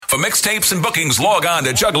mixtapes and bookings, log on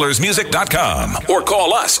to jugglersmusic.com or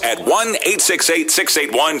call us at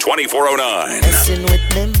 1-868-681-2409. Messing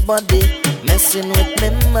with me body, messing with me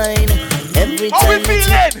mind. Every time you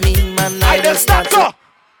take me, man, I just start to.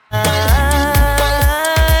 And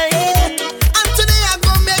today I'm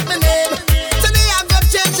gonna make my name. Today I'm gonna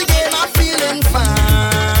change the game. I'm feeling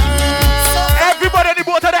fine. Everybody on the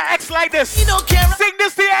boat of the X like this. You don't care. Sing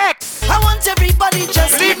this to your ex. I want everybody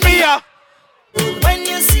just leave me here. When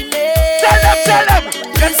you see me, tell them,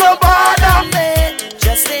 get so bad.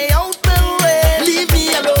 Just stay out the way. Leave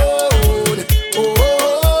me alone.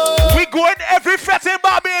 Oh. We going every fete in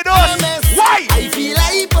Barbados. Why? I feel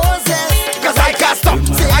like possessed. Cause I can't stop.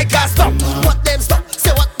 Say I can't stop. What them stop?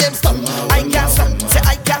 Say what them stop. I can't stop. Say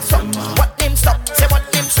I can't stop. What them stop? Say what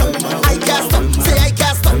them stop. I can't stop. Say I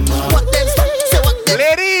can't stop. What them stop? Say what them.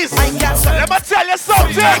 Ladies, I can't stop. let me tell you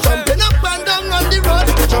something. Jumping up and down on the road.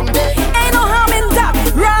 Jumping. Ain't no harm in that,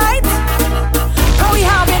 right? Cause we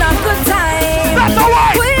having a good time. That's the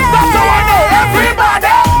way. That's the way.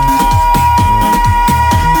 Everybody.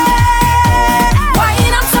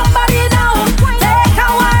 Wine up somebody now. Take a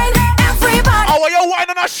wine, everybody. Oh, you wine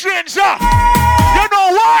on a stranger. You know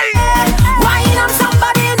why? Wine up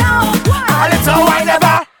somebody now. A little wine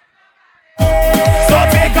never. So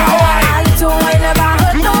take a wine. A little wine never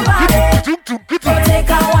hurt nobody. So take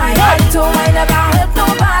a wine. A little wine never hurt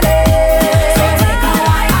nobody. So take a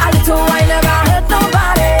wine. A little wine never hurt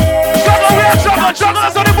nobody.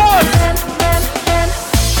 Jugglers on the board.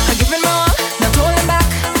 I'm giving more, not holding back.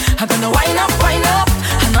 I'm gonna wind up, wind up.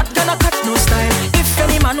 I'm not gonna cut no style. If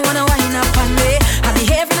any man wanna wind up on me, I'm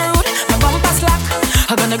behaving rude, my bumper slack.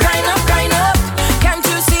 I'm gonna grind up, grind up. Can't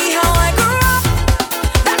you see how I grew up?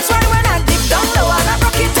 That's why when I dip down low and I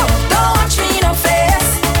rock it up, don't watch me in the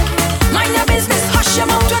face. Mind your business, hush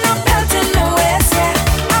your mouth when I'm belting the waist, yeah.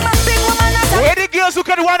 I'm a big woman, not a where the girls who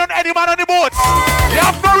can wine on any man on the boat? You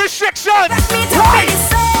have no restrictions. right.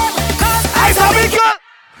 I saw me girl.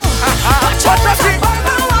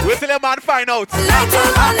 Wait till a man find out. Who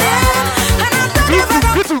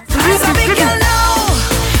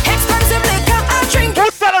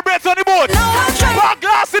celebrates on the boat? Put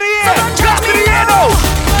glass in the air. Glass in the air now.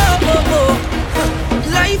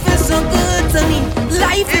 Life is so good to me.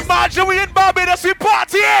 Life is. Imagine we in Barbados, we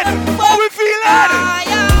partying. How we feeling?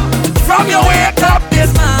 From your wake up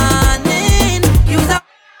this morning, you the.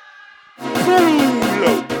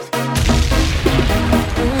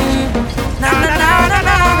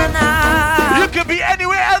 You could be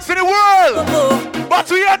anywhere else in the world, but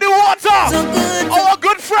we are in the water. So good. Our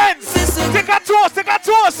good friends. Take a toast, take a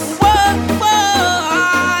toast.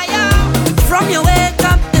 From your wake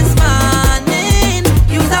up this morning,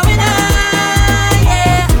 you the winner.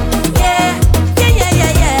 Yeah, yeah, yeah, yeah,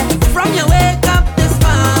 yeah, yeah. From your wake up this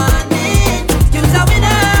morning, you the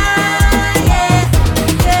winner. Yeah,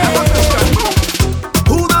 yeah.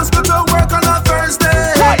 Who does go to work on a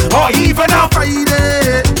Thursday? Or even on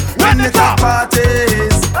Friday? When it's up.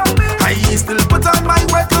 Parties. I still put on my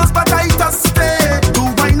wet clothes, but I just stay to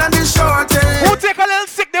wine and the shorty. Who take a little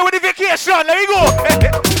sick day with the vacation? Let me go.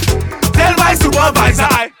 Tell my supervisor.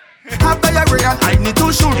 Have diarrhea and I need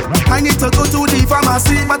to shoot. I need to go to the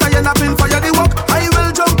pharmacy, but I end up in fire the walk. I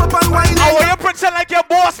will jump up and whine. How will you pretend like your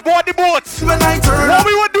boss board the boat? When I turn What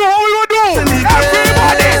we would do, what we would do?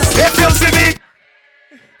 Everybody, if you see me.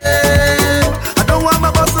 I don't want my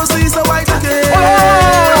boss to see, so I take it.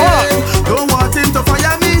 Don't want him to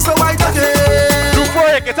fire me, so I take it. Do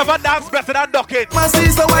break, it's about dance better than ducking.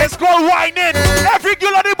 So It's called whining. Every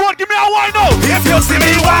girl on the board, give me a wine now. if you see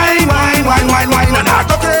me whine, whine, whine, whine, whine, and I'm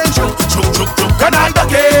ducking, choke, choke, choke, choke, and I'm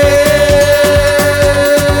ducking.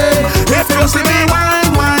 If you see me whine,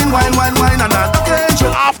 whine, whine, whine, whine, and I'm ducking,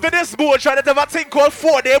 choke. After this boat, try to have a thing called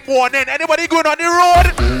 4-day warning. Anybody going on the road?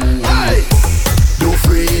 Hey. You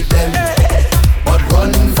free them, but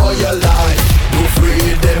run for your life. You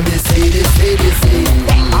free them, you see, you see, you see.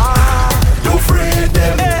 You free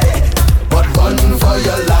them, but run for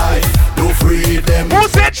your life. You free them. Who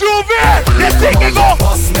said Juve? They think it go.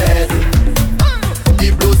 Boss man.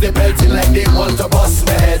 The blues they belting like they want to boss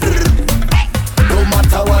man. No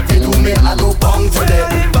matter what they do, me I go bang for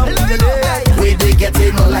them. Way they get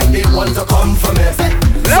in like they want to come for me.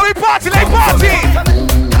 Let me party like party.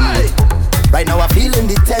 Right now I'm feeling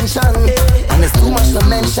the tension, and it's too much to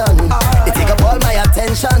mention. It take up all my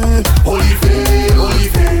attention. Holy faith,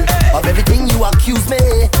 of everything you accuse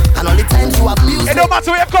me, and all the times you abuse me. It don't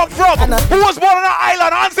matter where you come from. Who was born on an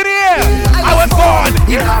island? Hands in the air. I was born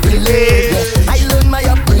in a village. I learned my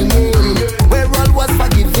upbringing, where all was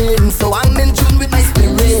forgiven. So I'm in tune with my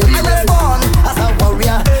spirit. I was born as a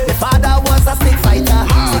warrior. The father was a snake fighter.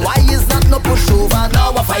 So why is that no pushover?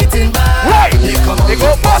 Now we're fighting.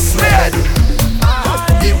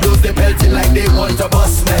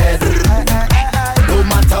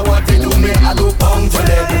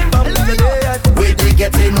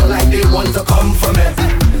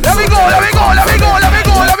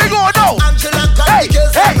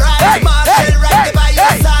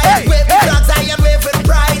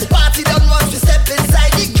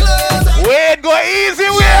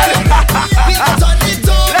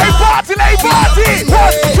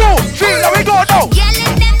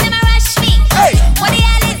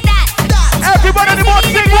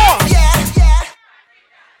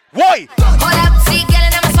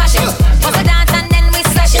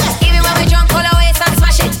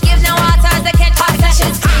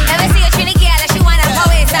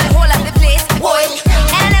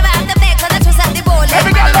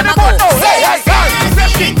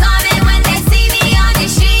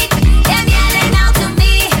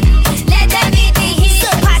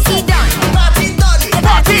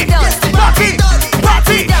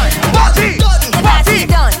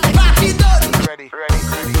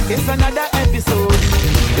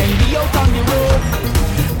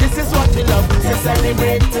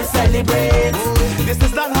 celebrate. This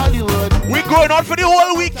is not Hollywood. We going on for the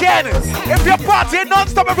whole weekend. If you're partying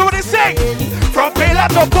non-stop, everybody sing. From Payla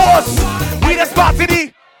to Boss, we just party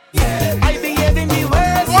the. I behave in the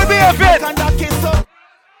West. We behaving. And that kiss up.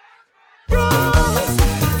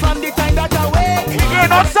 From the time that I wake. We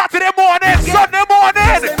going on Saturday morning, Sunday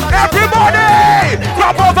morning, everybody.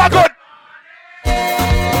 Drop over good.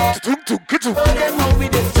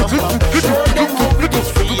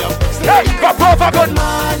 Hey, drop over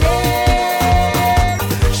good.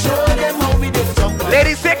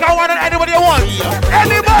 Ladies, take out one on anybody you want.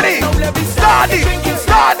 Anybody. Start it.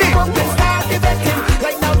 Start it.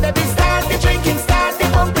 Right now, let me start the drinking, start the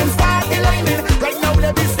pumping, start the liming. Right now,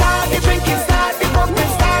 let me start the drinking, start the pumping,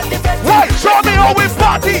 start the betting. Right, show me how we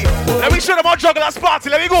party. Let me show them how Jugglers party.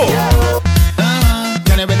 Let me go.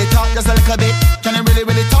 Can I really talk just a little bit? Can I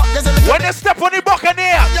really talk just a little bit? When they step on the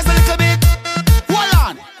Buccaneer, Just a little bit. Hold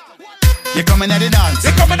on. You coming at the dance.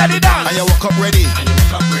 they coming at the dance. And you walk up ready.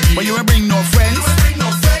 But you ain't bring no friends.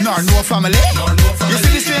 Nor no family. You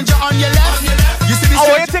see the stranger on your left. You see the I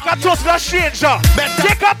want you stranger. to take a toast to the stranger. Better.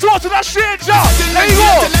 Take a toast to the stranger. There you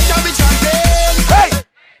go. Together we chanting. Hey,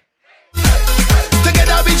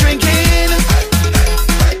 Together we drinking.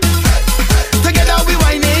 Together we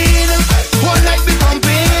whining. One night we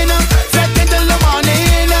pumping. Fed until the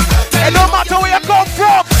morning. it no matter where you come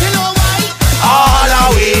from. You know why? All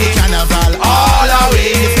away. Carnival, all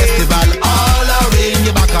away. Festival, all away. In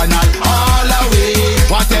your bacchanal, all away.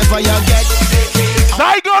 Whatever you get,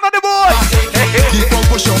 Side going on the board. keep on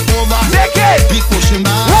pushing over. Take it. Keep pushing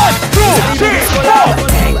back. 1, 2, 3,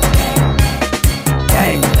 4.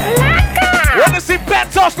 When you see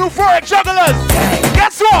Pentos, new foreign Jugglers,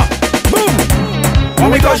 guess what?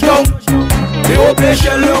 When we touch down, the whole place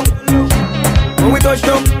shell down. When we touch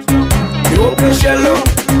down, the whole place shell down.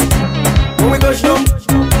 When we touch down,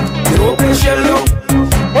 the whole place shell down.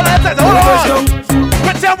 Hold on.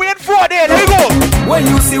 Pretend we in 4 days. There you go. When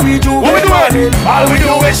you see we do What we doing? all we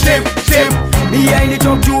do is ship. Behind the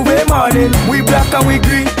truck Juve morning, we black and we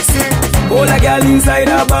green. Stick. Hold a girl inside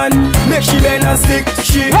a van, make she bend and stick.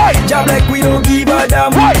 She Right. job like we don't give a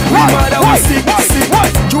damn. Right, We right, mad and we right, sick, right, sick.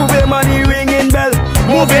 right. Juve money ringing bell,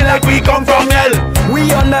 Moving like we come from hell. we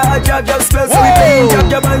under a job spell, so we Whoa. playing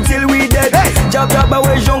job until we dead. Hey. Job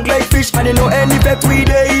away junk like fish, and you know any pet we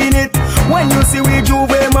day in it. When you see we Juve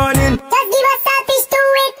morning, Just give us a fish to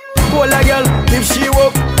it. hold a girl, if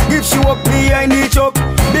she walk behind the truck.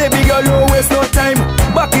 Baby girl, don't waste no time.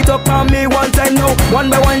 Back it up on me one time now. One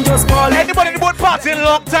by one, just call it. Anybody in the boat party in a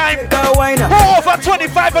long time? Take a wine. Go over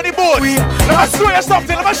 25 on the boat. Let me show you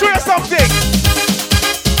something. Let me show you something.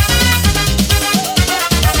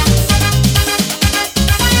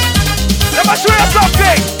 Let me show you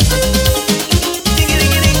something.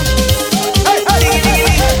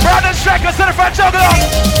 Brandon Striker, certified juggler.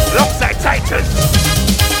 Alongside Titan.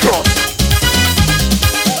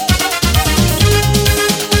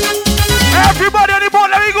 Everybody on the boat,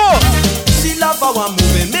 let me go. She love how I'm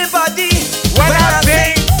moving me body. When I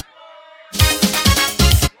sing.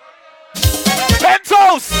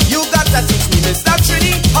 Pentos. You got to teach me, Mr.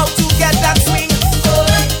 Trini, how to get that swing.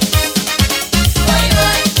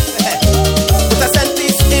 Put a cent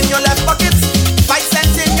piece in your left pocket, 5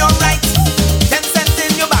 cents in your right, 10 cents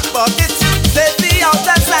in your back pocket. Take me out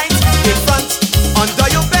that line, in front, under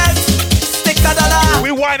your belt, stick a dollar.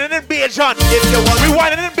 We whining in Beijing. If you want, We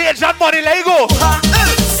whining in Beijing money. Let you go.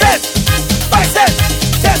 cent, 5 cents,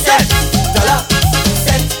 10 cents, dollar,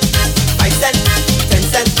 cent, 5 cents, 10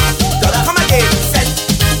 cents, dollar. Come again, cent,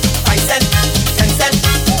 5 cents, 10 cents,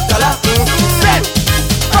 dollar. Cent,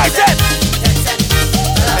 5 cents. 10 cents,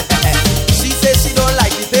 dollar. She says she don't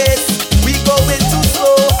like the pace. We going too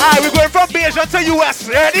slow. Alright, we're going from Beijing to US.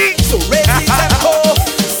 Ready? So raise the tempo.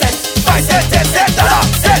 Cent, 5 cents, 10 cents, dollar.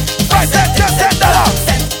 Cent, 5 cents, 10 cents, dollar.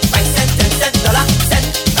 Cent, 5 cents, 10 cents, dollar. Cent,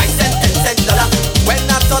 5 cents, 10 cents, dollar. When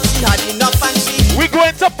I thought she had enough and she We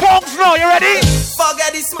going to Pongs now. You ready?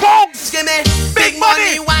 forget this Pongs. give me Big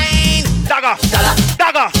money. wine. Dagger. Dollar,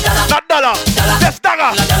 Dagger. Dollar. Not dollar. Dollar. Just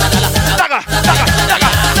dagger. dollar, dollar, dollar. Dagger. Dagger.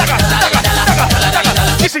 Dagger. Dagger. Dagger. Dagger. Dagger.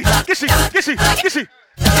 Kissy. Kissy. Kissy. Kissy.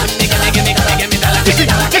 Give me dollar. Kissy.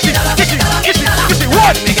 Kissy. Kissy. Kissy. Kissy.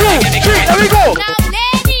 1, 2, 3. There we go. Now,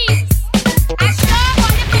 ladies, I sure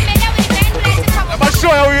want to familiar with the band legend from I'm gonna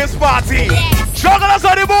show you how we is party. Yes. Jugglers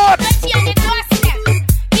on the board. Put you on the doorstep.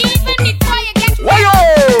 Even before you get Wayo.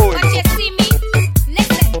 Once you see me,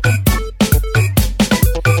 listen.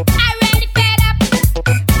 I really fed up.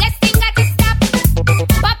 This thing got to stop.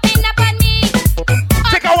 Popping up on me.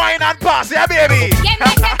 Take a wine and pass, yeah, baby. Get me a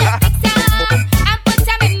fix on and put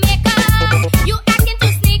some in makeup. You acting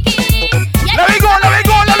too sneaky. Let me go, let me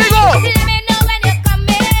go, let me go. Let me know when you're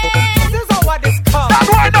coming.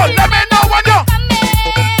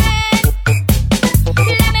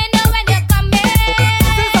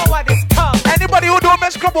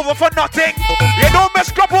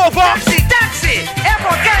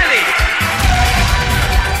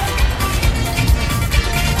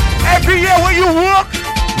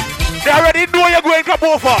 They already know you're going to come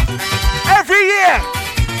over. Every year,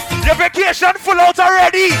 your vacation full out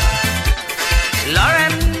already.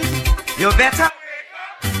 Lauren, you better.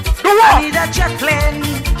 Do what? I need a jet plane.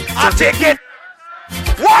 I'll take it.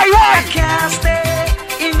 Why? I can't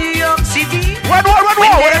stay in New York City. When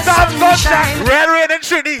it's time sunshine, red rain and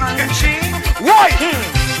shitty. Why?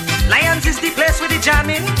 Lions is the place with the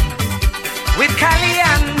jamming, with Cali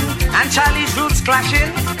and Charlie's roots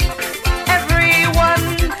clashing. Everyone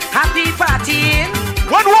happy partying.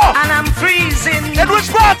 When what? And I'm freezing. In which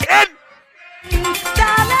part? In?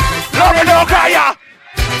 Darling, Love it, Okaya.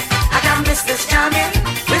 I can miss this jamming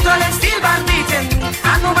with all them steel band beating.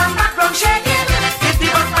 I know my background shaking. If the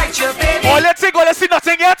bug bite your baby. Oh, let's see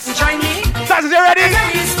nothing yet. Join me. Saz, is you ready?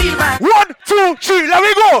 Steel band. 1, 2, 3, let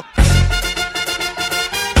me go.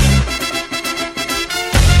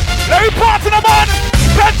 Let me party the man.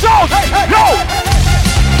 Bench out. Yo.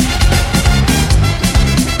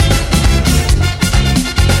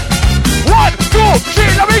 One, two,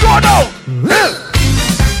 three, let me go now.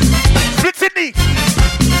 Split in knee.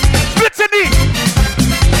 Split in knee.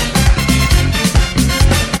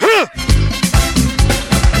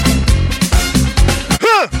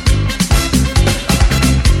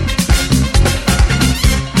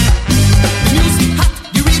 Music hot,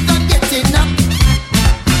 you either get enough.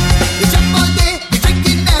 You jump all day, you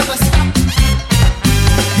drinking never stop.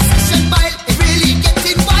 You session wild, it really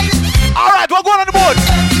getting wild. Alright, we're going on the board.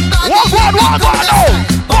 Walk on now.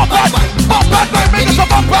 Bump on, make us a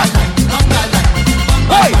bump on.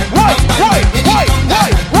 Why?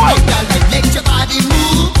 Let your body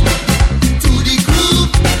move to the groove.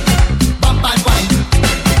 Bump and wine.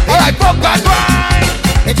 Alright, bump and wine.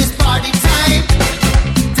 It is party time.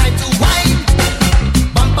 Time to wine.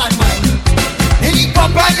 Bump and wine.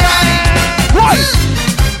 Bump and wine. Why?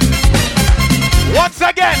 Once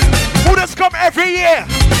again, who does come every year?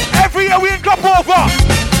 Every year we in Club Over.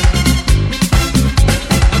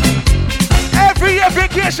 Every year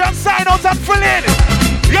vacation sign out and fill in.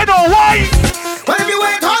 You know why? Well, if you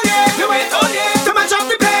wait all year, to mash up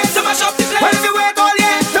the place, Well, if you wait all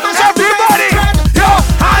year, to mash up the place. Everybody, your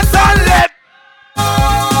hands on lead.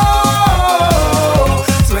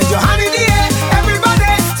 Spread your hand in the air,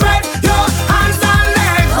 everybody. Spread your hands and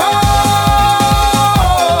legs.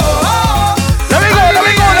 Let me go.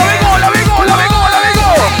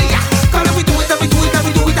 Come let me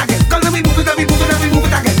do it again. Come let me move it again.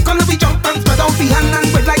 Come let me jump and spread out the hand and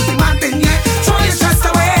spread like the mountain, yeah. Throw your stress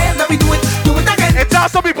away. Let me do it again. It's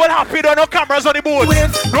also people happy, there are no cameras on the boat.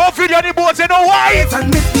 No video on the boat, you know why? And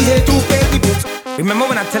make me here to pay the bills. Remember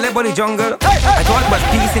when I tell about the jungle? I thought it was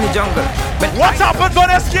peace in the jungle. But What happens on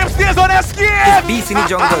escape stays on escape? beast in the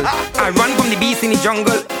jungle. I run from the beast in the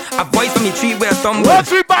jungle. A voice from the tree where I stumble.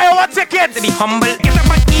 Once we buy our tickets, To be humble. Get up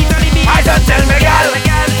and eat on the beast. I don't tell me, girl,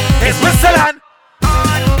 it's Switzerland.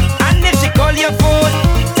 And if she call your phone,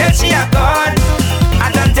 tell she a gone.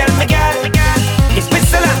 I don't tell me, girl, it's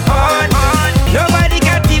Switzerland on. Nobody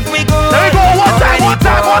can keep me going. There we go, one time.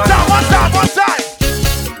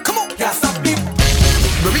 Come on, yeah, stop me.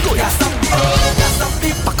 Where we go, yeah, stop me.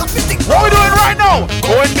 Back up the thing. What we doing right now?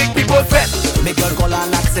 Go and make people fit. Make girl call her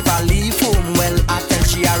lax if I leave home. Well, I tell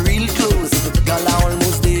she a real close. Girl, I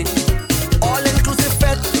almost did. All inclusive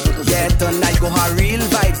fed. Yeah, tonight go her real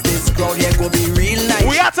vibes. This crowd here go be real nice.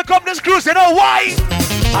 We had to come this cruise, you know why?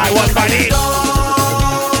 I was by the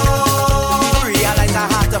Realize I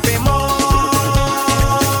have to pay more.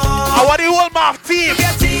 I want the whole math team,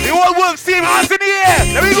 the whole Wolves team, hands in the air.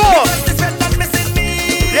 There we go. This red not missing me.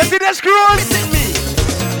 You see this cruise? Missing me.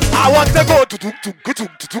 I want to go.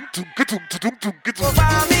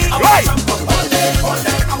 Right. All day.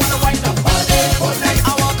 I wanna wind up all day.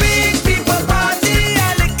 Our big people party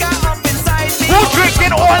and liquor up inside me. Who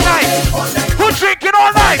drinking all night?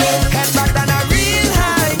 Head back on a real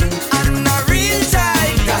high and a real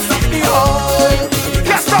time. Can't stop me, oh.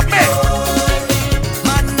 Can't stop me.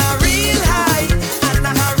 Man, a real high and a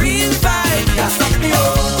real vibe. Can't stop me,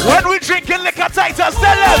 oh. When we drinking liquor tight, tell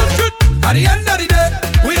them. At the end of the day,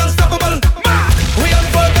 we unstoppable. We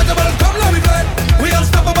unforgettable. Come let me play. We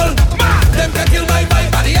unstoppable. Them can kill my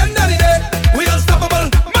vibe. At the end of the day, we unstoppable.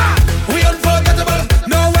 We unforgettable.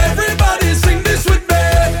 Now everybody sing this with me.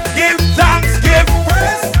 Give thanks, give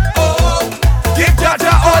Praise, oh, give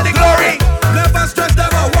Jaja all the glory. never stress,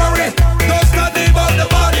 never worry. Don't study about the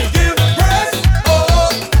body. Give praise,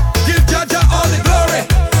 oh, give Jaja all the glory.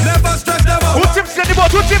 Never stress, never Who worry. tipsy in the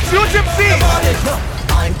boat? Who tipsy? Body. No,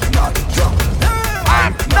 I'm not drunk.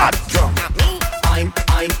 I'm not drunk.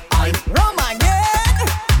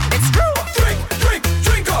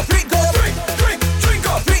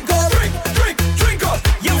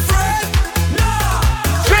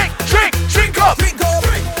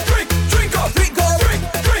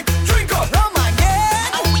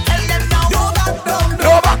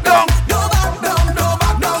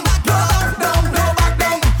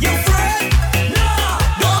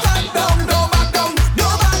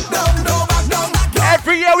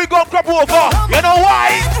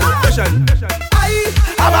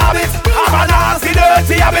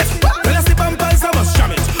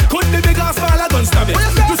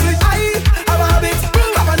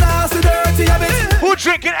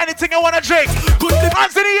 a drink.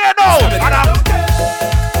 Hands in the air now.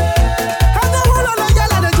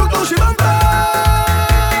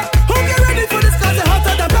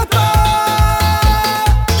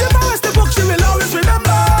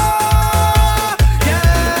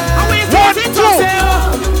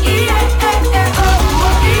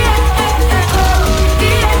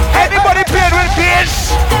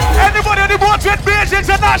 Anybody on the boat with Beige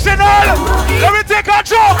International? Let me take a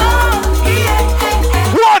joke.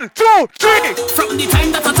 1, 2, 3. From the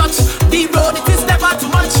time that I touch the road, it is never too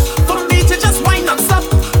much for me to just wind up stop,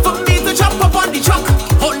 for me to jump up on the truck.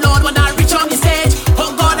 Oh Lord, when I reach on the stage,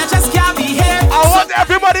 oh God, I just can't be here. I want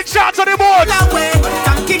everybody chant on the boat. That way,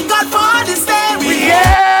 thanking God for this day.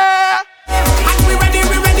 Yeah. And we ready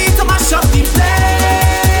to mash up the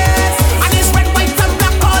place. And it's red, white, and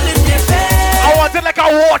black all in the face. I want it like a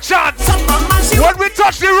war chant. When we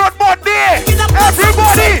touch the road Monday,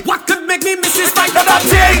 everybody. What could make me miss this fight for that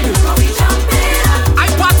thing? I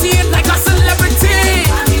party it like a celebrity.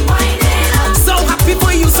 So happy for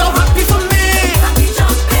you, so happy for me.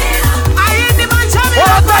 I ain't the man jamming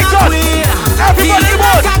up my God. Everybody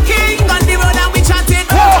like a king on the road and we chanting.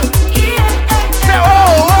 Whoa. Say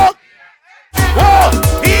oh, whoa,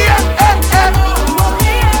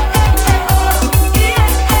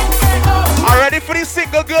 Are ready for these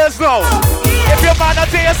single girls now? If your man not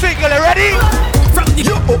tell you single, you ready? From the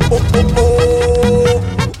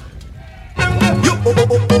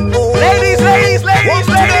Ladies.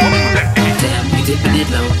 Damn, you dipping it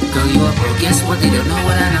low. Girl, you up, bro. Guess what? They don't know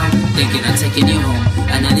what I know. Thinking I'm taking you home.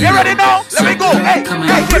 And I need you ready now? Let me go. Hey,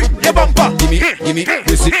 your bumper. Gimme,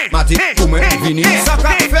 this is Matty, Kume, Vini, Saka,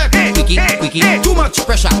 Fek, Wiki, too much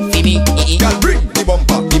pressure, Fini, girl, bring the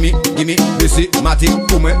bumper. Gimme, this is Matty,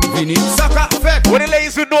 Kume, Vini, Saka, Fek. When the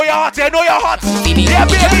ladies who know you're hot, they know you're hot. Fini, Yeah,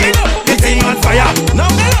 baby. The thing on fire. No,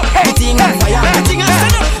 Hey, the thing on fire. The thing on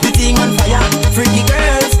fire. The thing on fire. Freaky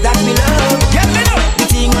girls that we love. Get me up. The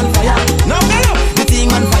thing on fire. No, the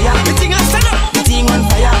thing on fire. The thing on fire. The thing on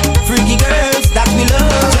fire. Freaky girls that we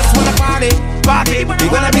love. Just wanna party. We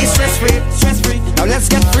gonna be stress free. Now let's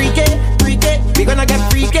get freaky. We gonna get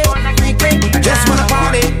freaky. Just wanna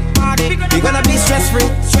party. We gonna be stress free.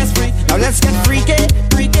 Now let's get freaky.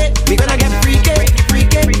 We gonna get freaky.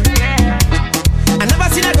 I never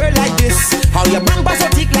seen a girl like this. How your bumper so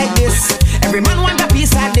thick like this? Every man want a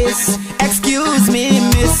piece like this. Excuse me,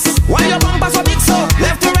 miss. Why your bumper so big so?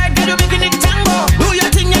 Left to right, get you making it tango. Do your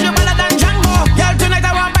thing, you're better than Django. Girl, tonight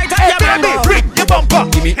I want bite of your bumper. Bring your bumper.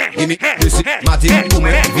 Gimme, this is Matty,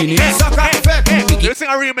 Kume, Vini, Saka, Fek. You sing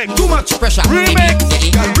a remix. Too much pressure. Remix.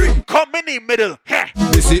 Girl, bring. Come in the middle.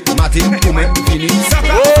 This is Matty, Kume, Vini,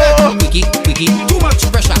 Saka, Oh. Fek. Wiki, too much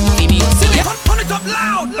pressure. Vini, Put it up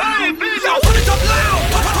loud. Put it up loud.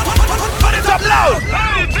 Put it up loud.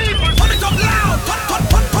 Put it up loud.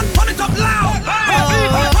 Put it up loud.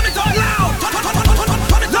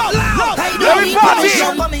 Put it up loud. Let me party.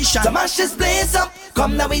 To mash this place up.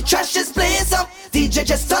 Come now we trash this place up. DJ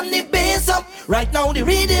just turn the bass up. Right now the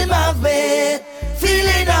rhythm of it.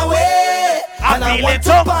 Feeling away. And I want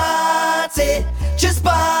to party. Just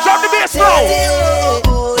party. Drop the bass now.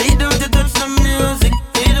 You don't touch the music.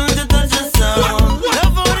 You don't touch the sound.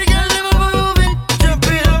 Love all the girls that were moving. Jump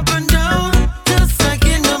it up and down. Just like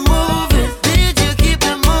in the movie. DJ keep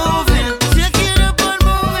it moving. Shake it up and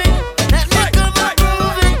move it. Let me come and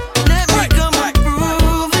prove it. Let me come and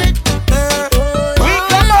prove it. We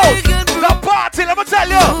come out. The party, let me tell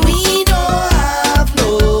you. We don't have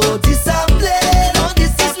no discipline. No,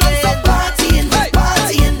 this is not some partying.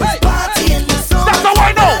 So That's the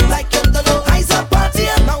why now. like you don't know, I's a party.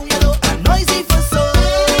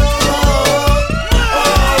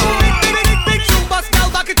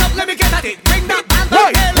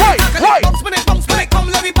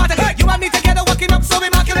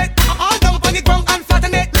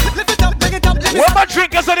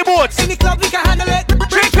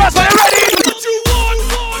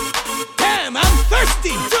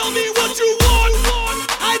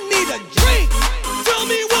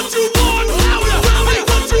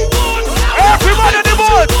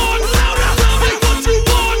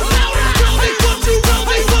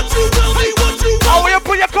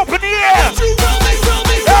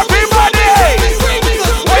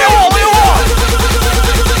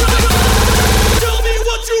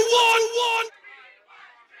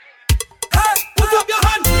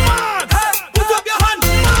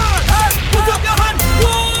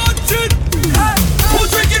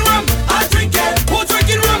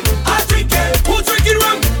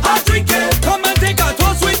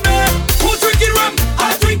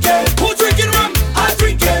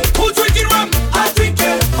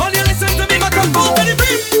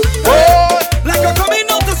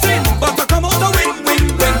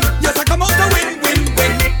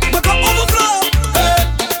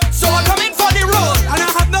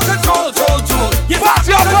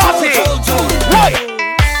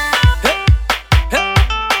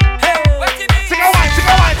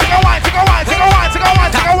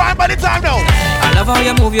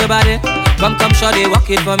 sure they walk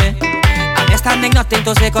it for me. I guess standing nothing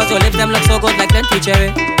to say, cause your lips them look so good like plenty cherry.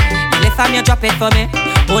 You lift and you drop it for me.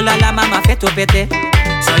 Oh la la mama fait to pété.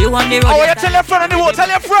 So you on the road. Oh, you tell your friend on the road, tell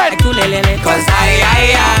your friend. Cause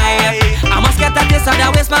I must get a taste of that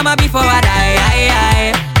waist mama before I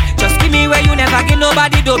die. Just give me where you never give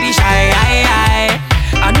nobody, don't be shy.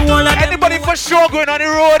 I know all of anybody for sure going on the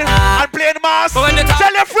road and playing mass. Tell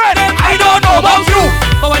your friend, I don't know about you.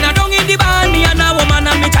 But when I don't in the band, me and a woman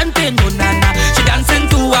and me chanting, no nana. She dancing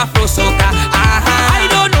to Afro soca. I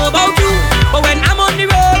don't know about you. But when I'm on the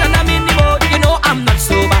road and I'm in the boat, you know I'm not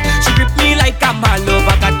sober. She grip me like I'm a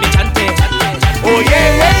lover, got me chanting. Oh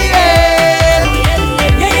yeah, yeah, yeah.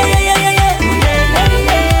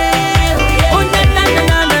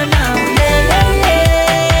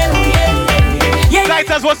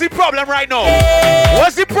 What's the problem right now?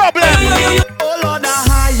 What's the problem? Oh Lord,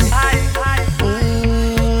 high.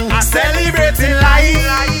 I'm celebrating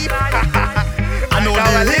life. I know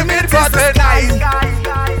the limit for tonight.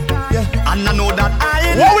 Yeah. And I know that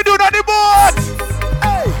I. What we doing on the board?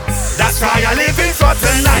 That's why I'm living for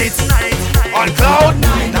tonight. On cloud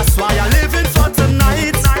nine. That's why I'm living for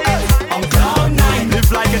tonight. On cloud nine.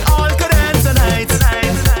 Live like it all could end tonight.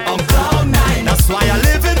 On cloud nine. That's why I'm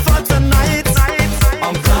living for tonight.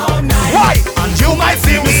 Why? And you might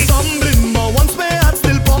see me stumbling, but once my heart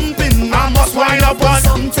still pumping, I must wind up on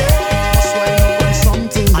something.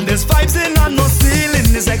 And there's vibes in and no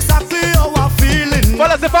ceiling is exactly how I'm feeling.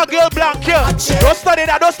 Fellas, if a girl blank here, don't study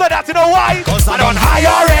that, you know why? Cause I don't high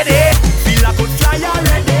already. Feel I could fly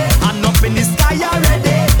already. I'm up in the sky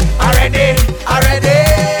already.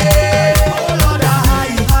 Oh Lord,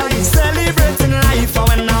 high. Celebrating life. And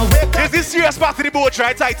when I wake up, this is serious part of the boat,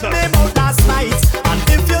 right, title? Last night. And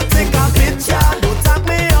if you take a picture, don't tag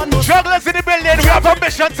me on no. Jugglers in the building, we have a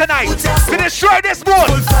mission tonight to destroy this boat.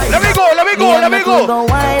 Let me go. Go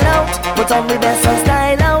wild out, put on the best of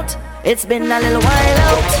style out. It's been a little while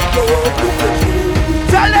out.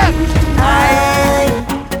 Tell them.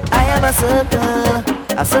 I have a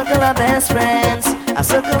circle of best friends, a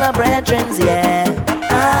circle of brethren, yeah.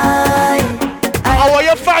 How will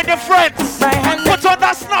you find your friends? Put on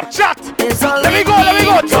that Snapchat. Let me go.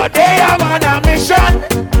 Today I'm on a mission.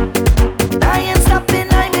 I ain't stopping,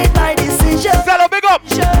 I made my decision. Tell them, big up.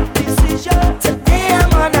 Today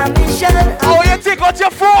I'm on a mission. How you take out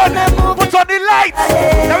your phone? Put on the lights.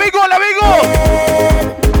 Let me go.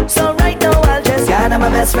 So right now I'll just gather my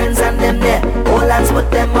best friends and them there. All hands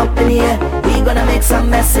put them up in the air. We gonna make some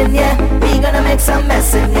mess in here.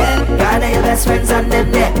 Gather your best friends and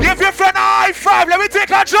them there. Give your friend a high five. Let me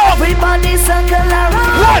take a jump. Everybody circle around.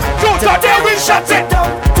 1, 2, today we shut it.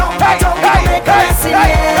 Make a mess in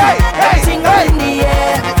here. Everything up in the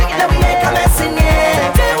air. Now we make a mess in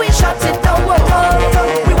here. Then we shut it down.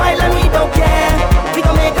 We wild and we don't care. We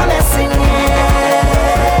gon' make a mess in here.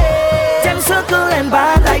 Them circle and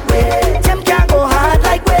bad like we. Them can't go hard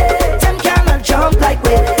like we. Them cannot jump like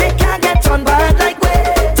we. They can't get on bad like we.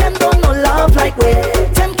 Them don't know love like we.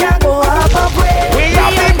 Them can't go up we. We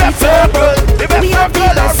have the best circle.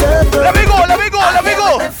 Let me go.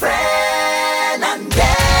 My friend and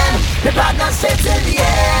then the partner straight till the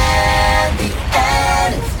end.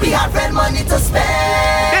 We have red money to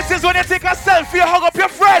spend. This is when you take a selfie, hug up your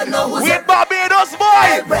friend. We in Barbados,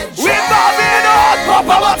 boy. We in Barbados. Pop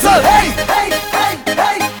a bottle. Hey,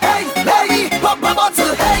 pop a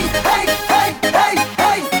bottle. Hey,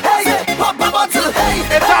 pop a bottle. Hey,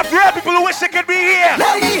 it's a rare people who wish they could be here.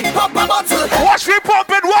 Hey, pop a bottle. Watch me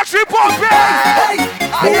pumping. Go,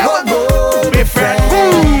 my friend.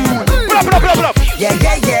 Pull up. Yeah,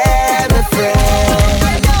 my friend.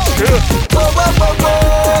 Go,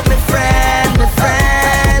 my friend.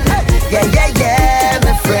 Yeah,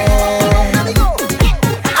 my friend.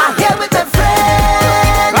 I'm here with my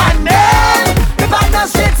friend. And then the partner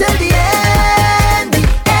straight till the end.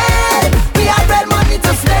 We have red money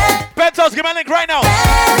to spend. Pentos, give me a link right now.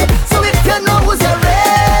 So if you know who's a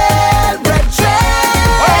red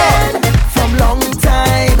trend from long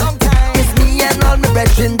time, it's me and all my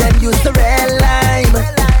brethren. Them used to red lime,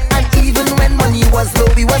 and even when money was low,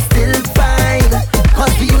 we was still fine.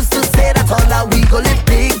 Cause we used to say that all that we go live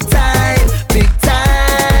big time.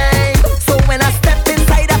 So when I step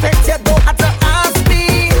inside, I bet you don't have to ask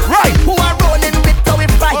me. Right. Who are rolling with, or if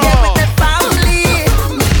I here with the family.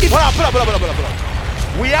 Pull up.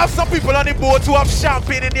 We have some people on the boat who have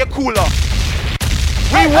champagne in their cooler.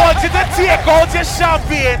 We want you to take out your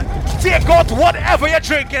champagne. Take out whatever you're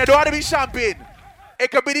drinking. It don't have to be champagne. It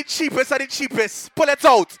could be the cheapest of the cheapest. Pull it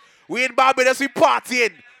out. We in Barbados, we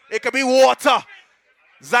partying. It could be water.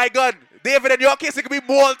 Zygon. David, in your case, it could be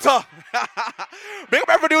Malta. Make up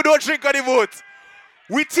everybody who don't drink on the boat.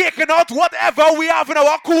 We taking out whatever we have in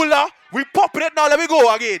our cooler. We popping it now. Let me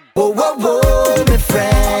go again. Whoa, whoa, whoa, my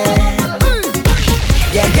friend.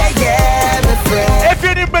 Yeah, yeah, yeah, my friend. If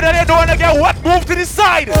you need better, they don't want to get what? Move to the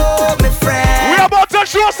side. Oh, my friend. We about to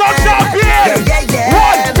show some champion. Yeah, yeah,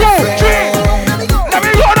 yeah. 1, 2, 3. Let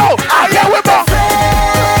me go now. I hear with my friend.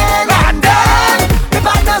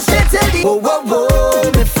 Whoa, whoa,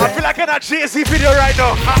 whoa, my friend. I feel like in a Jay-Z video right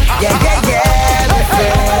now. Yeah, yeah, yeah, my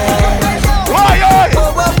friend. Oi, oi.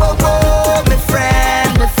 Whoa, whoa, whoa, whoa, my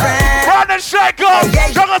friend, my friend. Run and shake up.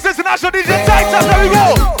 Jugglers International DJ Titan. There we go.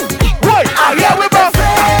 Right, I hear with my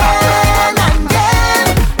friend. And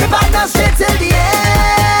yeah, we back now straight till the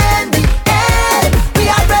end. The end. We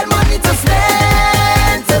have red money to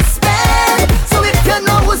spend, to spend. So if you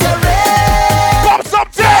know who's your red, pop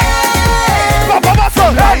something. Pop a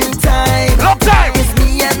muscle. Hey. Long time. It's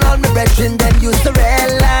me and all my brethren, them used to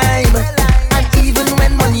red lime. And even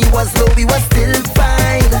when money was low, we was still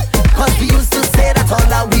fine. Cause we used to say that all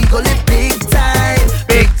that we go live big time.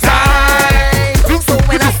 Big time. So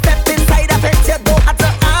when I step inside, I bet you don't have to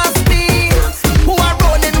ask me who I'm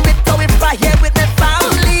rolling with, or if I here with my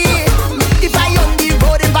family. If I on the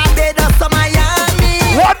road in Barbados or Miami.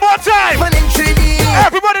 One more time.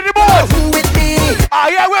 Everybody in the board. Who with me?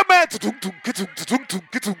 I hear with me.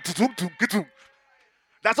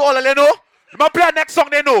 That's all they know. You might play next song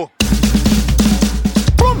they know.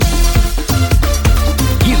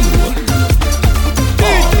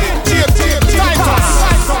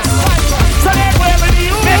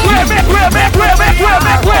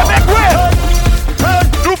 Make way.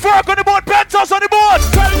 Do fork on the board, penthouse on the board.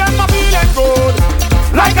 Tell them I'm feeling good,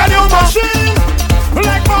 like a new machine,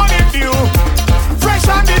 like morning dew, fresh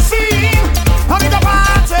on the scene. I'm in the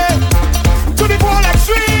party to the full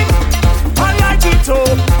extreme. I like it too.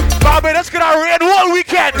 Barbados gonna rain all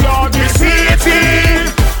weekend. Lord, the city.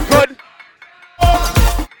 Good.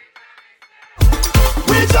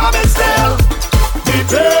 We jamming still. The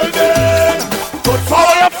building.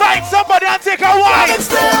 Follow your fight, somebody and take a wine. 1, 2,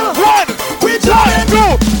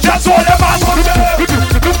 just hold them and walk them.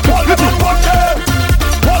 Hold them and walk them.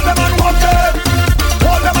 Hold them and walk them.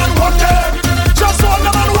 Hold them and walk them. Just hold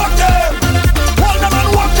them and walk them. Hold them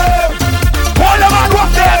and walk them. Hold them and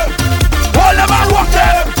walk them. Hold them and walk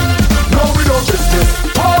them. No, we don't business.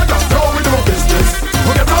 Oh, yeah, no, we don't business.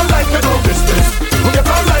 We get on like you don't business. We get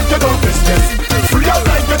on like you don't business. Free up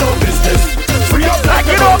like you don't business. Free up like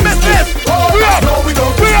you don't business. Free up. No, we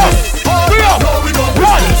don't Free up. Free up. No, we don't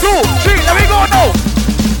 1, 2, 3, let me go now.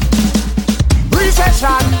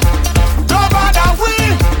 Recession, no matter we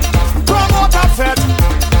promote a set.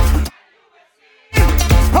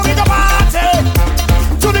 We the party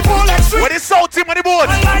to the full extreme. What is South Team on the board?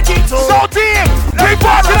 I like it too. South Team, big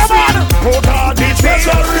party them on. Oh God, the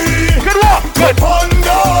treasury. Good work. Good.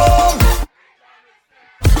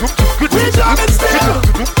 We jamming still.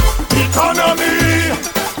 Economy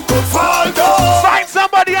could fall down. Find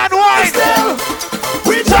somebody and wine. Still,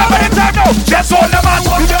 we jamming time now. Just hold them and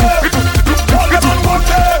walk them. Hold them and walk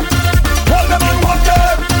them. Hold them and walk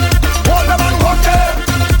them. Hold them and walk them.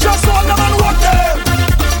 Just hold them and walk them.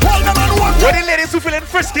 Hold them and walk them. Where the ladies who feeling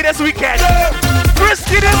frisky this weekend?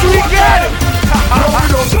 Frisky this weekend.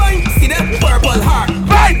 See the purple heart.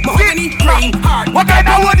 Right. Mahogany green heart. What kind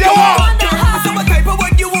of wood you want? I said what type of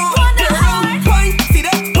wood you want? Fine. See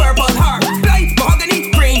the purple heart. Like mahogany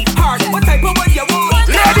green heart. What type of wood you want?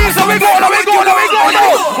 Ladies, let me go now.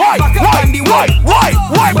 Why?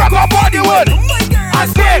 Back up on the wood. I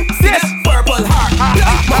say this. Purple heart.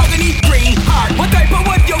 Like mahogany green heart. What type of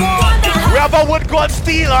wood you want? We have a wood called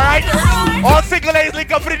steel, alright? All single ladies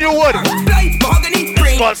link up for the new wood. Like mahogany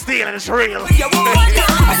green. It's called steel and it's real.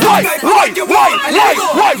 Why?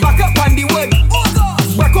 Back up on the wood.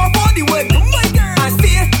 Back up on the wood. I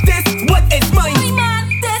say this, what is mine?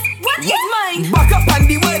 What is mine? Back up on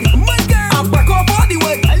the wood. I'm back up on the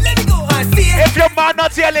wood. Let me go. I say if your man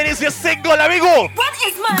not here, ladies, you're single. Let me go. What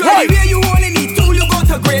is mine? Girl, where you only need 2, you go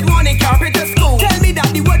to grade 1 in carpenter school. Tell me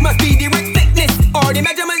that the wood must be the right thickness, or the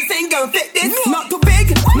measurements ain't gonna fit this. Not too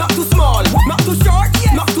big, not too small, not too short,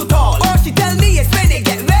 not too tall. Or she tell me it's when it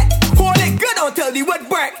get wet. Hold it good until the wood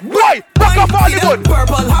break. Why? Back up on the wood.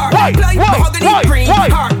 Purple heart. Why? Like mahogany green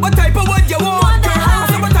heart. What type of wood you want?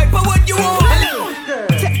 What type of wood you want?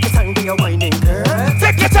 Take your time when you're whining, girl.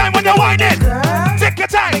 Take your time when you're whining. Take your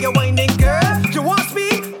time. When you're whining, girl. You want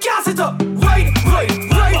speed? Gas it up. Right.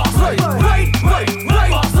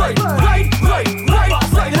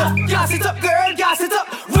 Gas it up, girl. Gas it up.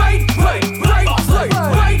 Right.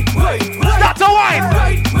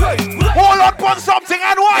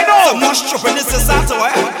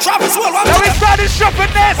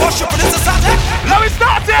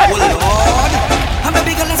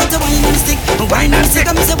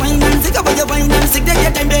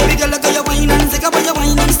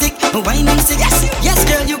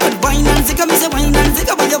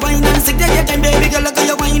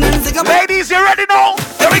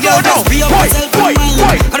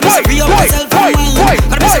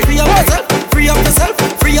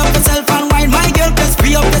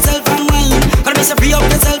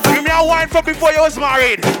 from before you was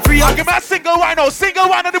married. I'll give me a single wine now, single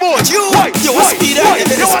wine on the board. You want speed? You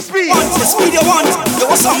want speed? The speed you want. You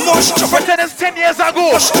want some more stripper. Pretend it's 10 years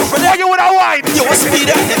ago. Why you with a wine? You want speed?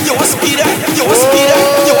 You want speed? You want speed?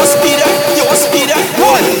 You want speed? You want speed?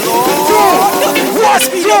 1, 2, 1,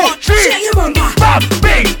 2, 3. Bam,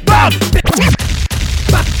 bing, bam.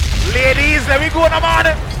 Ladies, let me go now,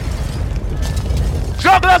 man.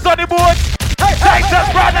 Jugglers on the board. Titans,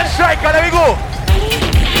 Brandon Striker, let me go.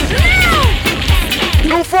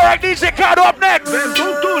 New Forex DJ card up next. Man,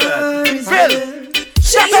 don't do that. Phil,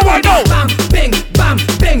 shut up right now. Bam, bing, bam,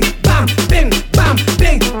 bing, bam, bing, bam,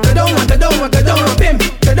 bing. Go down, bim.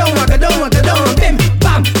 Go down, bim.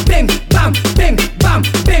 Bam, bing, bam, bing, bam,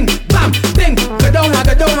 bing, bam, bing. Go down,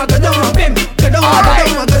 bim. Go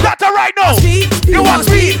down, That's right now. You want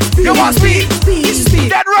speed? You want speed?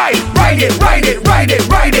 That right. Ride it.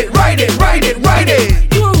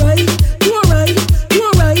 You alright?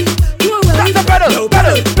 That's the pedal.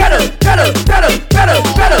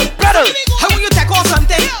 How will you take off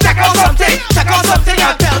something? Take off something,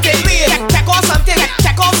 I'll belt it.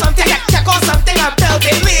 Take off something, I'll belt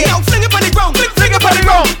it. Now fling it on the ground, fling it on the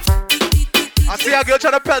ground. I see a girl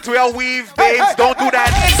trying to pelt with her weave, babes. Don't do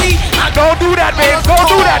that. Don't do that, babes. Don't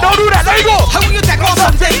do that. There you go. How will you take off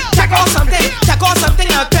something? I'll belt it. Take off something,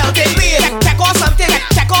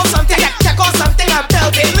 I'll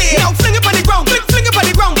belt it. Now fling it on the ground, fling it on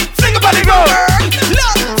the ground. Look, fling it on the ground.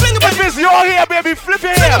 If it's your hair, baby, flip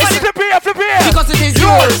it here. Flip it here. Because it is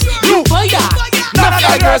yours. You buy that. None of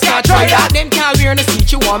the girls can try that. Them can't wear in the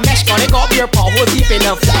seat. You want mesh, gonna go up your paw hole deep in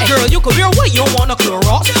the flesh. Girl, you could wear what you want to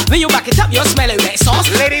Clorox. When you back it up, you smell it wet sauce.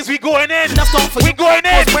 Ladies, we going in. Enough talk for We going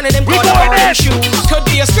in. One of them We got going in. orange shoes. Could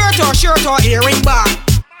be a skirt or shirt or earring bar.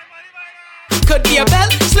 Could be a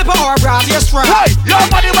belt, slipper or brassiere strap. Right, your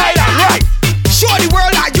money by that, right. Show the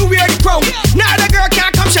world that you wear the crown. Now the girl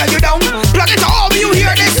can't come shut you down. Plug it all, you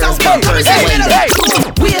hear this sound. Hey.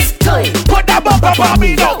 Waste time. Put that bump up on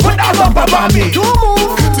me, no. Put that bump up on me. Don't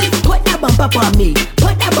move. Put that bump up on me.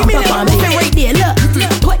 Right there, look.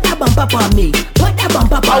 Put that bump up on me.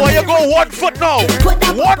 I want you go 1 foot now. 1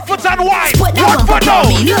 foot and wide. Put that 1 bump foot up now. on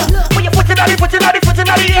me. Look. Put your foot in the ear. Put your foot in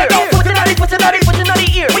the ear. Put your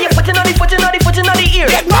foot in the ear.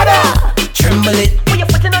 Get mother. Tremble it.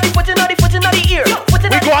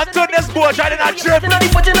 We go and turn this board right in that trip. 1, 2,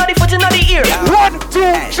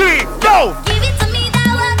 3, go. Give it to me, that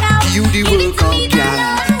workout. You the workout, girl.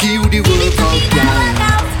 You the workout, girl.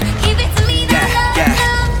 Give it to me, that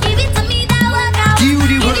workout. Give it to me, that workout. You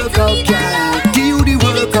the workout, girl. You the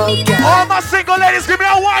workout, girl. All my single ladies, give me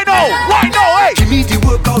a wine now. Hey. Give me the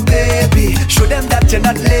workout, baby. Show them that you're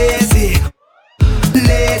not lazy.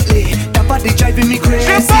 Lately, that body driving me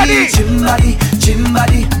crazy. Gym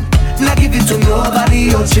body. Now give it to nobody,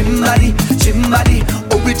 oh gym body.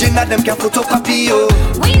 Original, them can photocopy, oh.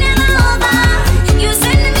 We never over. You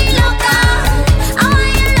send me loca. I want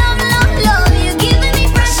your love. You giving me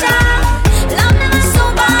pressure. Love never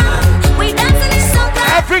sober. We dancing in soca.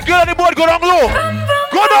 Every girl on the board, go down low.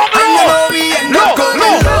 Go down I low. know we end up going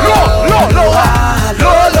Low.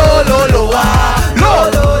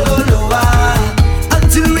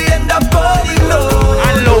 until we end up going low.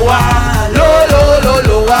 And lower.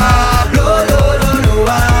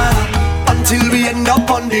 Until we end up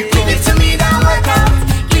on the ground. Give it to me, that workout.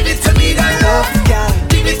 Give it to me, that love.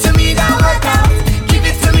 Give it to me, that workout. Give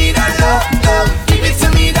it to me, that love. Give it to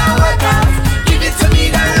me, that workout. Give it to me,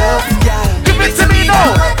 that love. Give it to me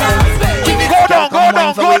now. Go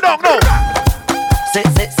down now.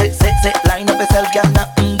 Sit, line up yourself, girl. Now,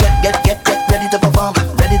 get ready to perform.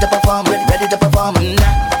 Ready to perform.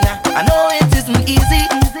 Nah. I know it isn't easy,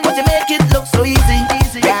 but you make it look so easy,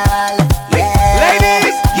 girl. Yeah.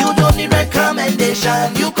 Ladies, you don't need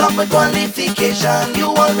recommendation. You come with qualification. You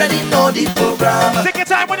already know the program. take your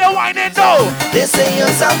time when you're whining though. They say you're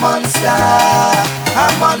a monster.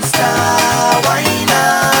 Whiner.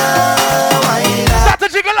 That's a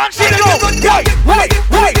jiggle and shit go. Wait.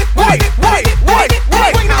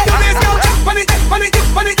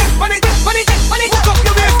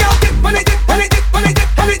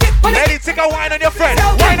 Ladies, take a wine on your friend.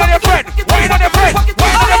 Wine on your friend now.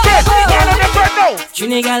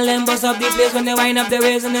 Trini gal them bust up the place when they wind up their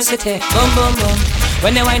waist in the city. Boom.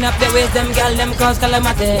 When they wind up their waist, them gal them cause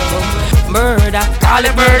calamity. Murder, call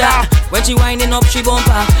it murder. When she winding up, she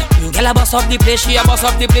bumper. You gal a bust up the place, she a bust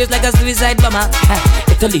up the place like a suicide bomber.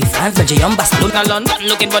 Italy, France, Belgium, Barcelona, London,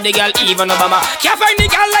 looking for the gal, even Obama. Can't find the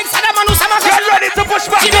gal like Saddam and Osama. Get ready to push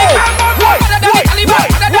back.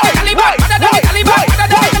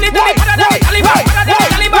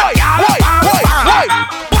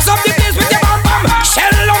 Bust up the place with your bam bam. Shell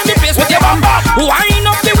on the place with your bam bam. Wind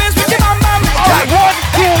up the waist with your bam bam.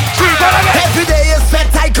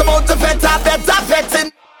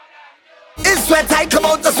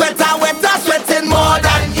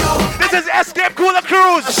 This is Escape Cooler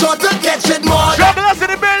Cruise. Short to catch it more. Jugglers in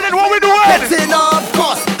the building, what we doing? Betting of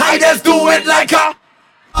course. I just do it like a.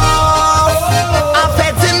 I'm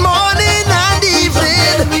betting morning and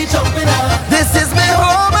evening. This is my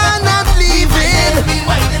home and not leaving.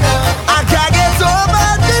 I can't get over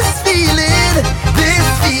this feeling.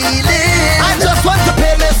 I just want to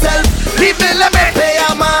pay myself. Leave me, let me pay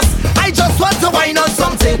a mass. I just want to wine on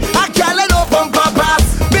something. I can't let no bumper pass.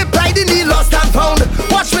 Me pride in the lost and found.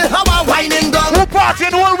 Watch me how I'm whining down. Who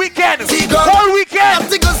partying all weekend? All weekend.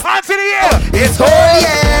 Hands in the air. It's whole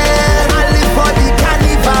year. I live for the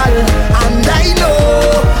carnival, and I know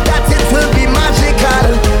that it will be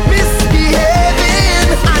magical.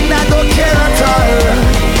 Misbehaving, and I don't care at all.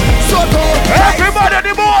 So don't. Everybody on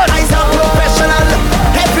the board. I'm professional.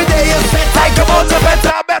 Every day is better. I come out to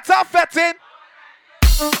better fetting.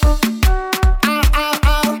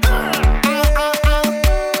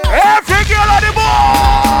 Every girl on the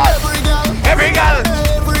board. Every girl.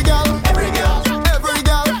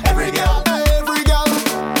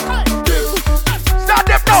 Start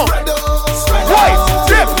them now. Why?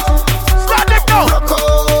 Dip. Start them now.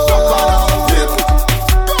 Dip.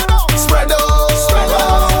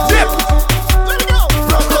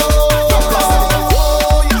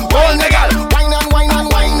 Hold nigga.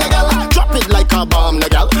 Wine nigga. Drop it like a bomb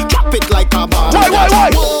nigga. Drop it like a bomb. Why?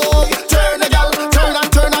 Whoa. Turn nigga. Turn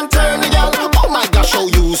nigga. Oh my gosh, show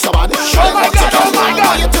you somebody. Oh my God.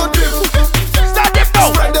 Start them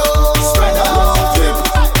now.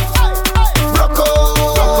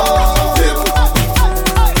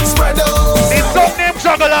 These some name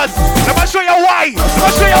jugglers. Let me show you why.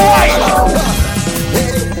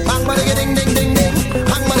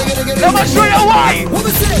 Let me show you why.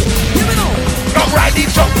 Come ride the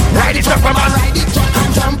truck, mama. Ride the truck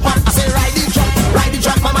and jump on. I say ride the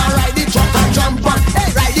truck, mama. Ride the truck and jump on.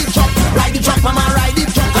 Hey, ride the truck, mama. Ride the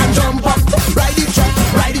truck and jump on. Ride the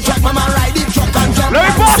truck, mama. Ride the truck and jump on. Let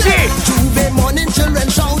me party. Tuesday morning, children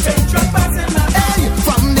shout. Hey,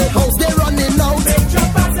 from the house they running out.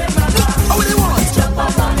 How they want?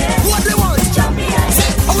 What they want?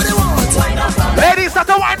 How they want? Ladies, start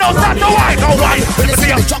to wine now. No wine. When they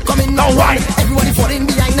see the truck coming, no wine. Everybody falling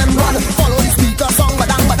behind and run. Follow the speaker song,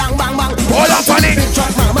 badang, badang, bang, bang. Hold on, funny. Big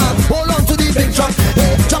truck, mama. Hold on to the big truck.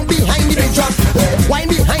 Hey, jump behind the big truck. Hey, wine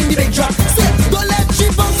behind the big truck. Say, don't let she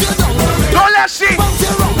bounce you down. Don't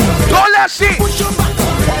let she. Push your back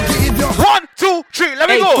up. Give your 1, 2, 3. Let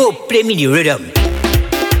me Hey, go. go play me the rhythm.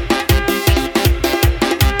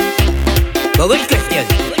 But good question.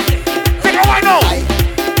 Take a wine now.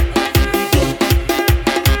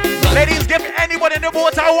 Ladies, give anybody in the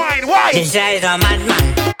boat a wine. Why? This is a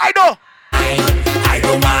madman. I know. I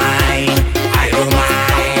don't mind.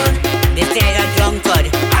 This is a drunkard.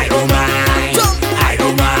 I don't mind.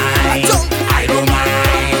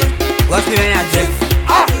 Watch me when I drift.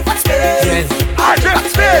 Drift.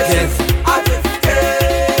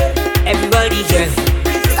 Everybody drift.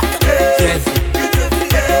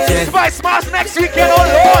 Spice Mass next weekend, oh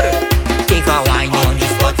Lord. Take a wine on the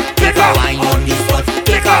spot. Take a wine on the spot.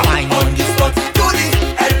 Take a wine on the spot.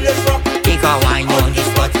 Take a wine on the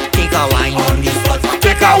spot. Take a wine on the spot.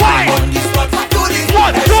 Take a wine on the spot.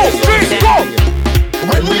 1, 2, 3, go.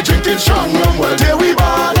 When we drinking strong rum, well, there we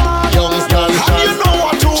ball. youngsters. And you know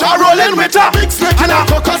what to Jah rolling with a big snake and a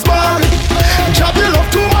cocker's ball. Jah they love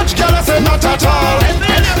too much, girl, I say not at all.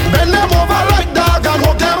 Bend them over like dog and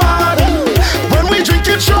hook them hard. When we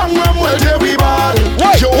drinking strong rum, well, there we ball.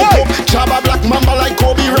 Yo, Jabba black mamba like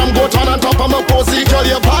Kobe Ram, go turn on top of my posy. Girl,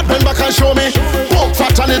 your part bend back and show me. Walk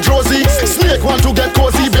fat and it rosy. Snake want to get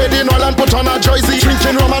cozy, bathing oil and put on a jersey.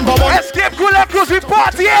 Drinking rum and bubble. Escape Cooler Cruise, we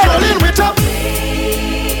partying. Rolling with up.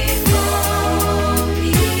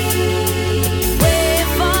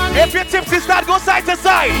 If you're tipsy, start go side to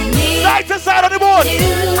side. Side to side on the board.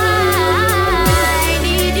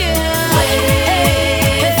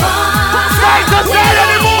 Side to side on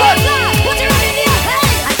the board.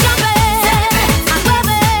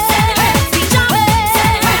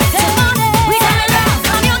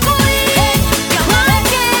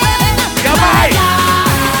 Yeah, bye.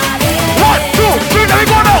 1, 2, 3, let me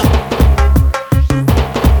go now.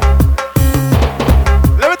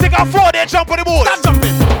 Let me take a 4-day jump on the board. Start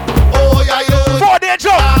jumping. Oh, yeah, yo. 4-day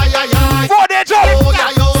jump. 4-day jump.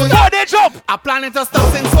 4-day jump. I'm planning to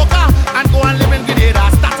stop sing soca and go and live in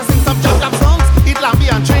Grenada. Start to sing some jump songs, eat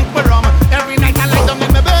lambi and drink my rum. Every night I lie down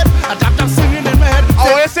in my bed, I jump singing in my head. I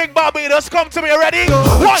want to sing Barbados, come to me, ready?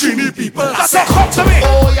 One, Trini people. that's it, come to me.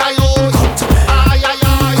 Oh, yeah, yo. Ay, ay,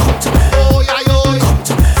 ay. Oh, yeah, yo.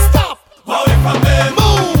 Stop. Away from them.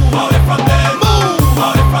 Move. Away from them. Move.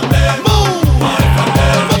 Away from them. Move. Away from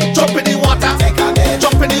them. Jump in the water,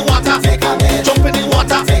 jump in the water.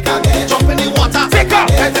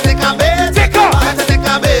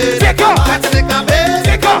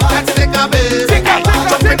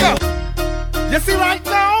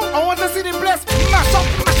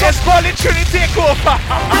 called the Trinity Takeover.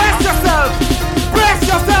 Brace yourself! Brace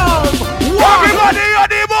yourself! Everybody on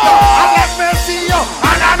the board! And let me see you!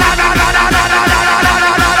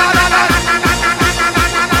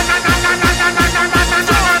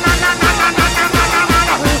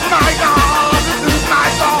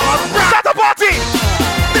 Start the party!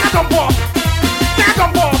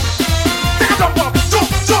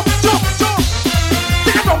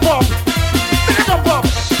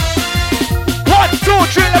 One, two,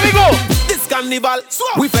 three, let me go! This carnival,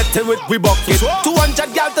 we fete with we bucket.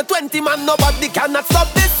 200 girls to 20 man, nobody cannot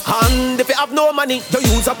stop this. And if you have no money, you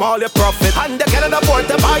use up all your profit. And they cannot afford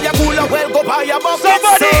to buy a cooler, well go buy a bucket.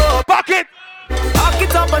 Somebody, back it! Pack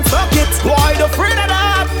it up and suck it. Why the afraid of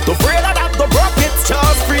that? The afraid of that, the broke it.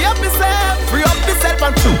 Just free up yourself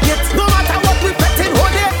and took it. No matter what we petting,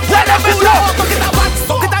 hold it. Let them be low. Bucket a one,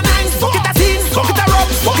 bucket a nine, bucket a 10, bucket a rum,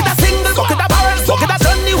 bucket a single, bucket a barrel, bucket a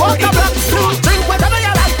Johnny Walker Black. Drink whatever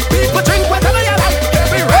you like, people drink whatever you like.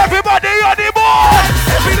 Everybody on the board!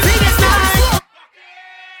 Everything is nice.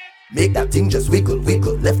 Make that thing just wiggle,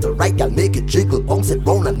 wiggle. Left or right, I'll make it jiggle. Bounce it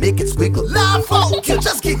round and make it squiggle. Laugh out, you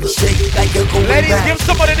just giggle. Shake like you're going Ladies, back. give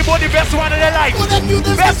somebody the best one of their life.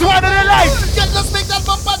 Best one of their life. Just make that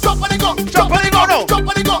bumper drop on the gong. Drop on the gong, no. Drop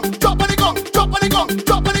on the gong. Drop on the gong. Drop on the gong.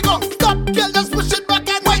 Drop on the gong. Stop, girl, just push it back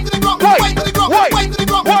and wind to the ground. Wind to the ground. Wind to the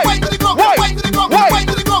ground. Wind to the ground. Wind to the ground. Wind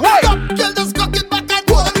to the ground. Stop, girl, just cock it back and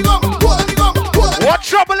pull on the ground. Pull on the ground. Pull on the ground. What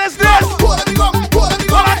trouble is this? Pull on the ground. Pull on the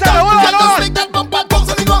ground. Just make that bumper bounce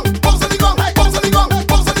on the ground. Bounce on the ground. Bounce on the ground.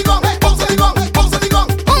 Bounce on the ground. Bounce on the ground. Bounce on the ground.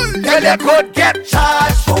 Girl, you could get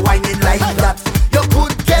charged for whining like that. You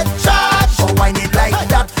could get charged for whining like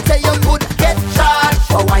that. Say you could get charged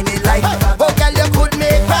for whining like that. Oh, girl, you could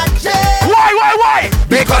make that change. Why?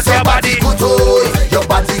 Because your body good, oh. Your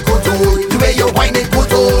body good, oh. The way you whine it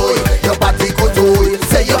good, oh. Your body good, oh.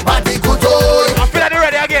 Say your body good, oh. I feel like they're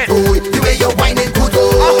ready again. Oh, the way you whine it good, I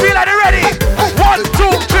oh. feel like they're ready. 1,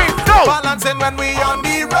 2, 3, go. Balancing when we on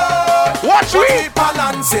the road. Watch me.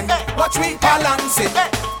 Balancing. Watch me balancing.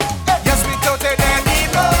 Yes, we toted any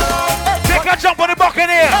road. Take a jump on the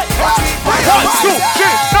buccaneer. Watch me 1, 2,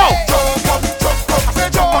 3, go. Jump up,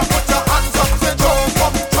 jump and put your hands up. Jump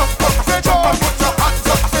up, jump and put your hands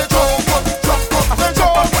up. Jump up, jump and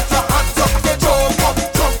put your hands up.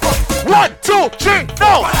 Jump up. 1, 2, 3,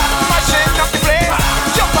 go. Mashing up the place.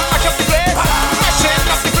 Jump and mash up the place. Mashing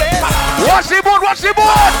up the place. Watch the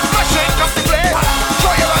board. Mashing up the place.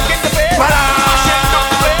 Show you and get the face. Mashing up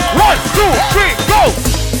the place. 1, 2, 3, go.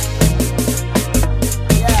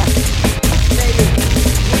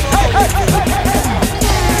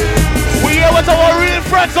 We here with our real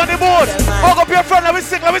friends on the board. Hug up your friend, let me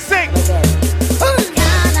sing.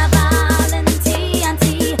 Carnival and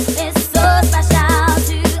TNT is so special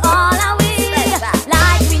to all our we.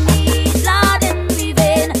 Like we need blood in we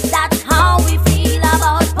vein. That's how we feel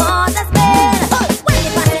about Port of Spain. When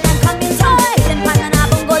the party them coming joy, them pan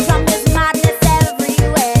and boom go drum, there's madness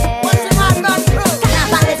everywhere. What's the madness?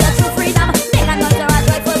 Carnival is a true freedom. Make a noise or a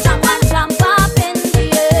joyful jump and jump up in the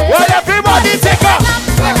air. Well, everybody take up.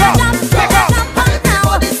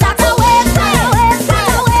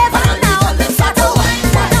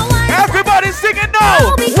 Everybody sing it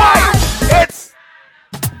now. Why? It's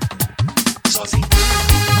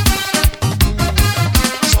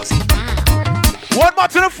one more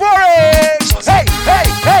to the forest. Hey. It's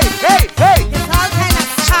all kind of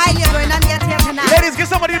style you're going on get here tonight. Ladies, give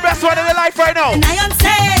somebody the best one in their life right now. And I on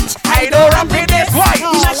stage, I don't run with this. Why?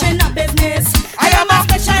 mashing up business. I am a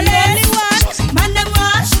specialist. Man them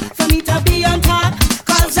rush for me to be on top.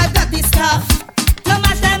 Cause I got this stuff to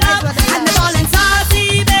mash them up. And the ball and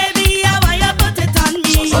saucy, baby, how you put it on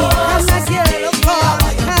me. I'm not here, look for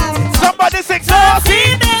Somebody sing saucy.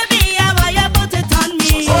 See, baby, how you put it on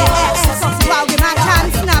me. wow, give my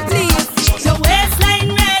chance now, please. Your waistline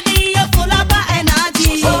ready, you're full of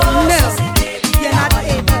energy. No, you're not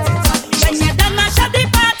able. When you're done, mash up the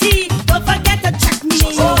party. Don't forget to check me.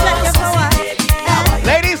 Check your power.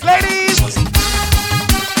 Ladies.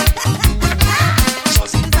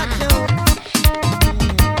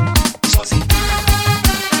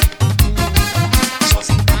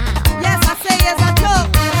 Yes, I say yes, I talk.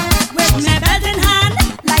 With my belt in hand,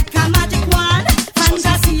 like a magic wand,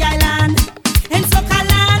 Fantasy Island, in Soca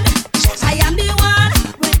land, I am the one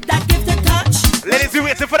with that gifted touch. Ladies, you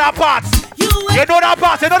waiting for that part. You You know that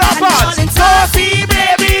part. saucy,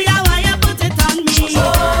 baby, how you put it on me.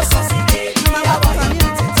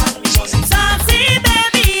 Saucy,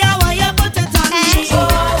 baby, how you put it on me. You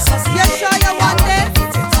sure you want it?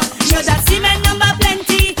 You're that cement number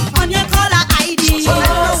plenty on your caller ID. I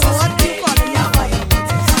don't know what you calling me.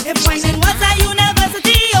 If whining was a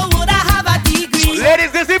university, you would have a degree.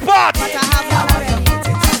 Ladies, this is the part.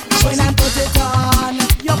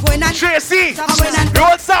 see.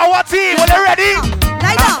 Don't sour team. Are you ready?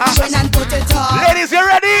 Lie down and put it on. Ladies, you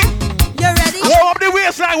ready? You ready? Warm up the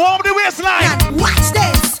waistline. Warm up the waistline. Watch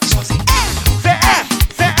this.